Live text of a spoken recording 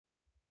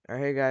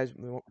Alright, hey guys,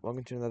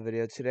 welcome to another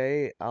video.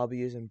 Today I'll be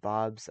using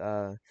Bob's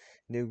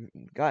new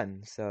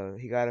gun. So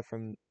he got it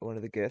from one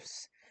of the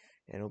gifts,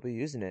 and we'll be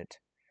using it.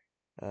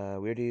 We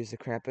already used the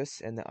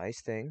Krampus and the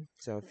ice thing.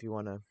 So if you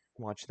want to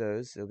watch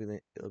those, it'll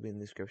be in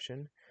the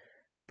description.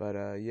 But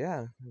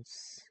yeah,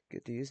 let's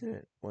get to using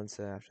it once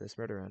after this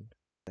murder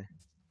run.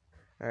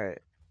 Alright,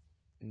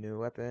 new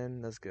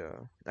weapon. Let's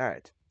go.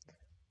 Alright,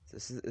 so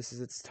this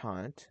is its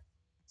taunt.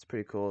 It's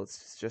pretty cool.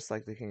 It's just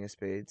like the King of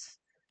Spades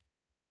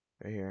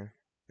right here.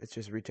 It's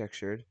just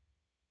retextured.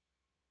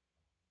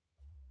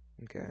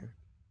 Okay.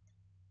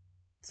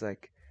 It's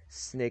like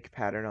snake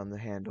pattern on the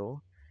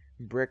handle,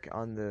 brick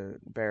on the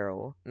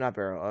barrel, not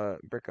barrel,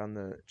 brick on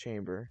the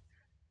chamber,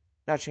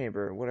 not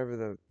chamber, whatever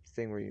the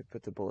thing where you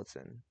put the bullets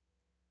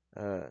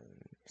in. Uh,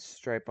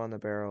 stripe on the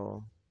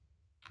barrel,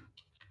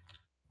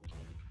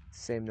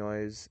 same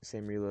noise,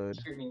 same reload.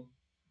 Shoot me.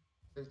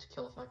 Move to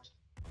kill effect.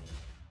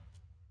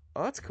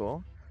 Oh, that's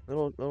cool.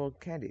 Little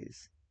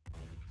candies.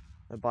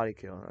 A body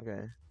kill.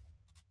 Okay.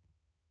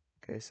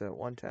 Okay, so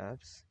one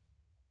taps.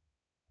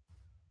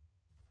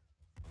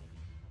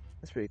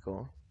 That's pretty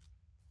cool.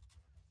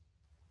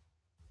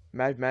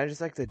 Imagine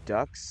just like the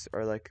ducks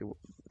or like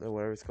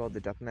whatever it's called, the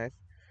duck knife.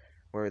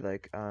 Or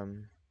like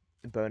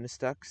the bonus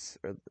ducks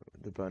or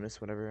the bonus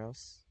whatever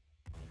else.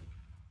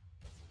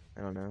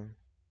 I don't know.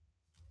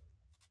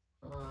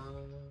 Uh,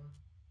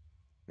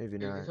 Maybe you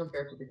can not.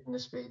 compare it to the King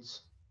of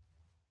Spades.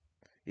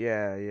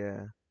 Yeah,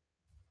 yeah.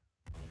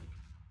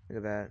 Look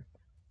at that.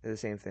 They're the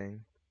same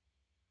thing.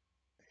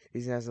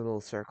 He has a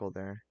little circle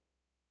there.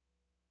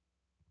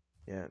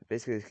 Yeah,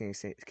 basically the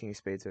King of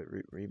Spades but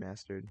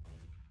remastered.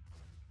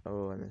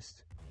 Oh, I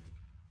missed.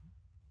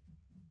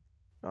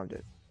 Oh, I'm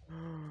dead.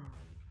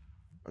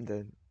 I'm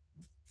dead.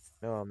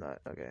 No, I'm not.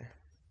 Okay.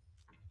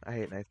 I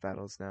hate knife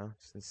battles now,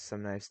 since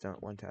some knives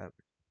don't one tap.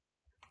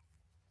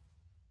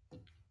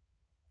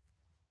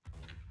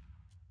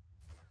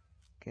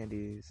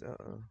 Candies.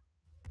 Uh-oh.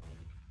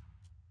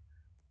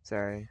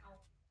 Sorry. Do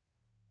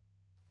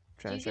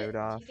Trying to you save it get do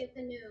off. you get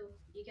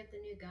the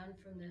new gun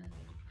from the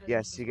presents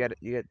Yes, as well?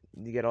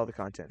 you get all the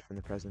content from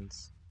the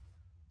presents.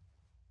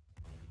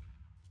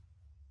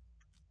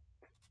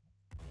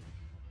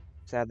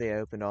 Sadly, I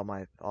opened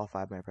all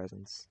five of my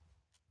presents.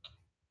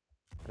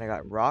 And I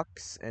got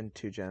rocks and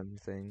 2 gem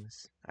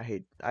things.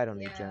 I don't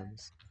need Yeah,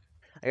 gems.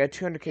 I got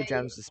 200k yeah,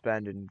 gems to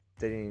spend and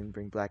they didn't even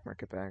bring black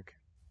market back.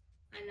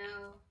 I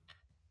know.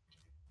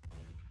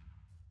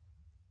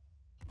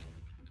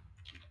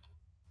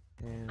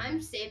 And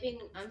I'm saving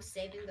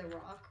the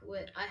rock.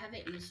 I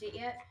haven't used it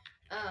yet.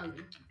 And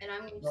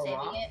I'm The saving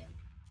Rock? it.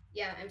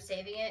 Yeah, I'm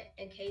saving it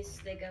in case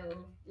they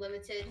go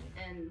limited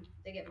and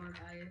they get more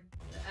value.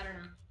 But I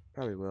don't know.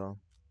 probably will.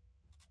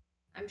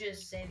 I'm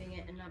just saving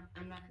it and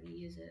I'm not gonna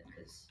use it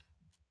because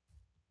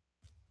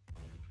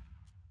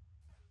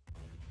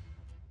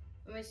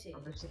let me see.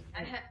 I'm just I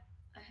seeing, ha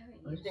I haven't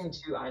I'm just used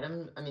seeing it. 2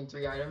 items, I mean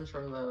 3 items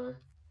from the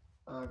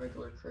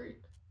regular crate.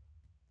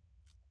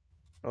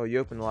 Oh, you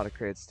opened a lot of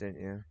crates,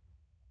 didn't you?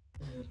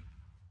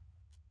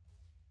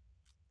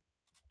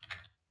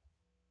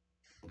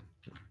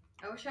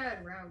 I wish I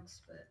had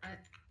routes, but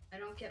I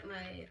don't get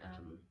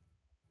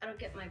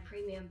my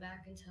premium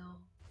back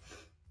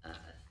until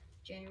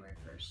January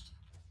 1st.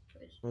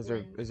 Which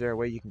when Is there a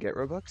way you can get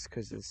Robux?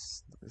 Cause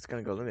it's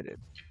gonna go limited.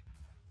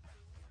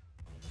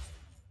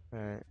 All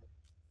right,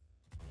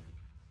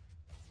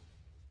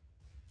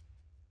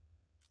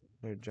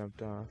 they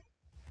jumped off.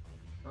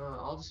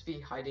 I'll just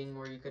be hiding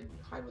where you could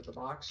hide with the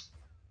box.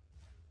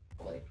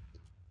 Like,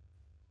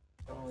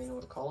 I don't really know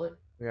what to call it.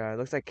 Yeah, it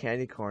looks like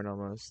candy corn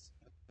almost.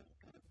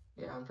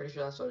 Yeah, I'm pretty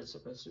sure that's what it's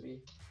supposed to be.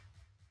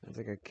 It's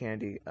like a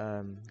candy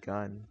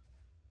gun.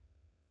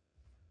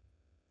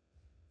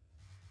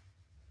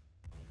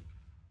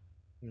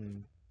 Hmm.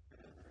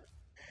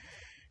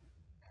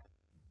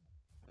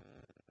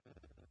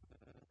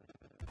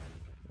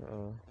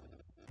 Uh-oh.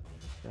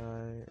 Die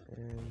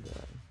and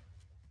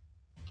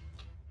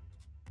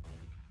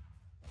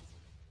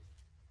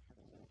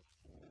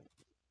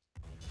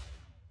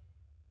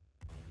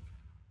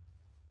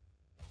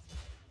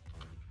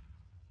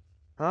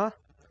huh?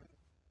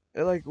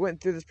 It like went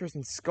through this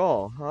person's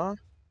skull, huh?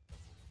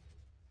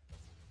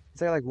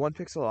 It's like 1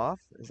 pixel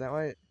off. Is that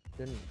why it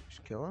didn't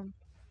kill him?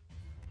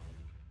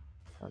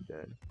 I'm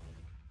dead.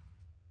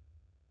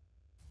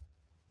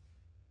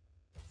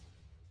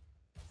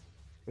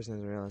 Person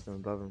doesn't realize I'm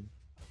above him.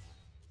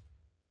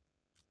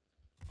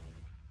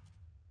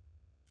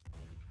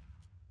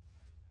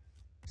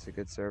 It's a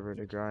good server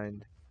to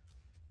grind.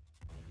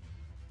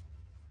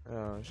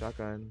 Oh,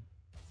 shotgun.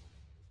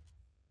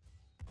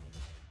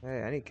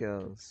 Hey, any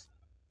kills.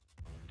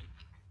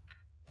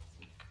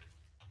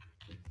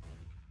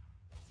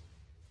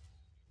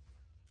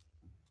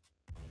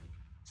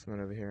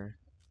 Someone over here.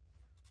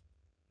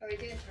 are we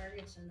doing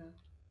targets or no?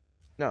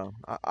 No,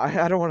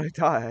 I don't want to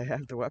die. I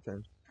have the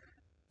weapon.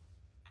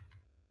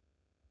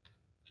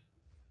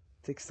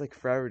 Takes like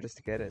forever just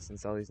to get it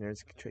since all these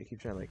nerds keep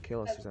trying to like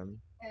kill us or something.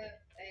 I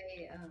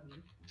have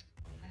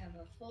I have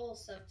a full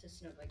sub to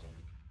Snowbike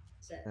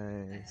set. I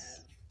have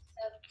Nice.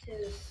 sub to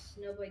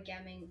Snowboy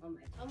Gaming on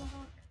my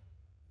Tomahawk,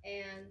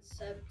 and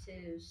sub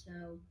to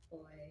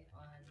Snowboy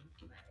on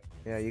my.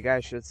 Yeah, you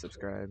guys should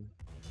subscribe.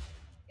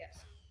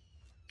 Yes.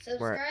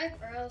 We're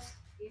Subscribe or else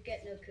you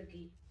get no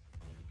cookie.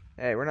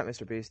 Hey, we're not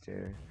Mr. Beast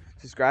here.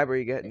 Subscribe or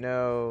you get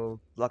no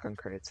luck on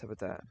crates. How about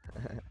that?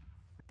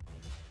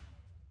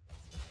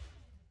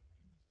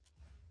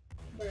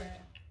 Bruh.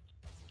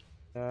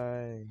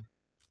 Die.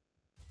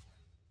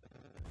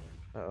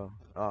 Uh-oh.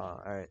 Oh,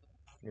 alright.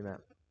 New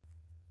map.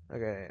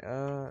 Okay,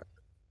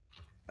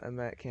 I'm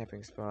at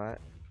camping spot.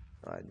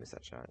 Oh, I missed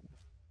that shot.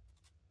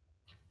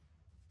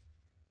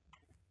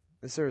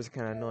 This server is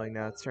kind of annoying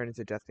now. It's turned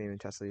into death game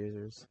and Tesla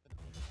users.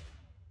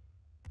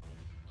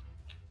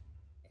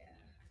 Yeah.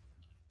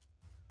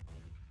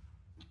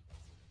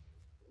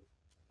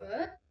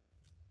 What?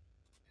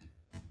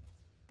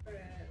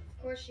 Bruh.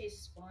 Of course she's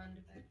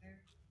spawned back there.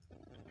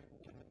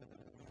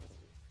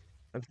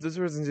 If this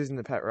person's using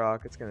the pet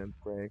rock, it's gonna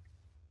break.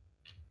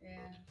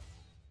 Yeah.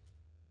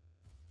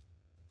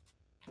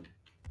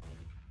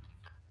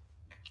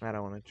 I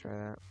don't want to try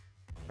that.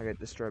 I get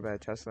destroyed by a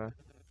Tesla.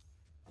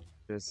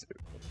 Just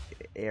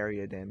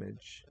area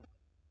damage.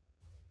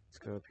 Let's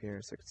go up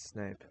here so I can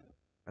snipe.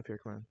 Up here,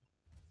 come on.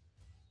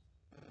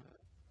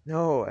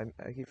 No,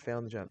 I keep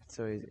failing to jump. It's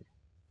so easy.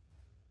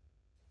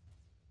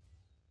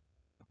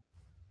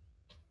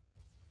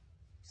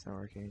 It's not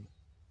working.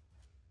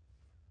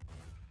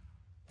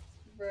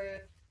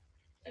 Bruh.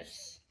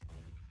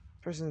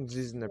 Person's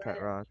using their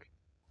pet rock.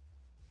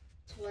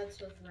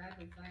 Sweats with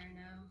rapid fire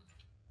now.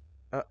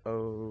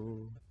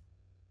 Uh-oh.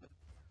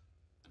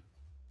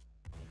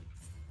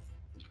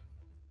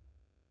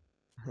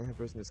 That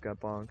person just got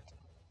bonked.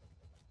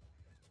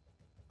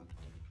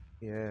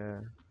 Yeah.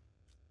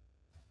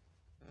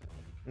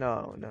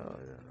 No.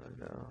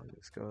 I'll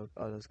just go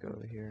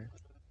over here.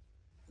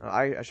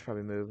 I should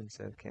probably move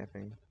instead of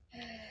camping.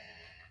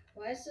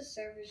 Why is the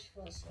servers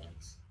full of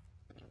sluts?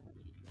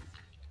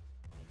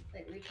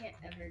 Like, we can't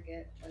ever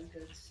get a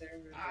good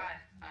server.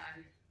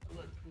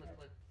 Look.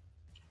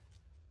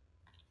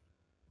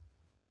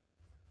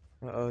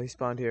 Uh-oh, he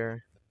spawned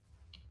here.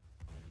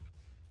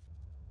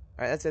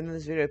 Alright, that's the end of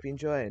this video. Hope you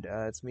enjoyed.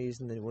 It's me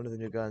using one of the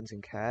new guns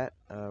in Cat.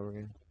 We're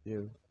gonna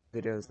do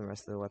videos on the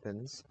rest of the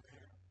weapons.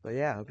 But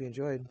yeah, hope you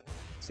enjoyed.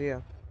 See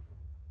ya.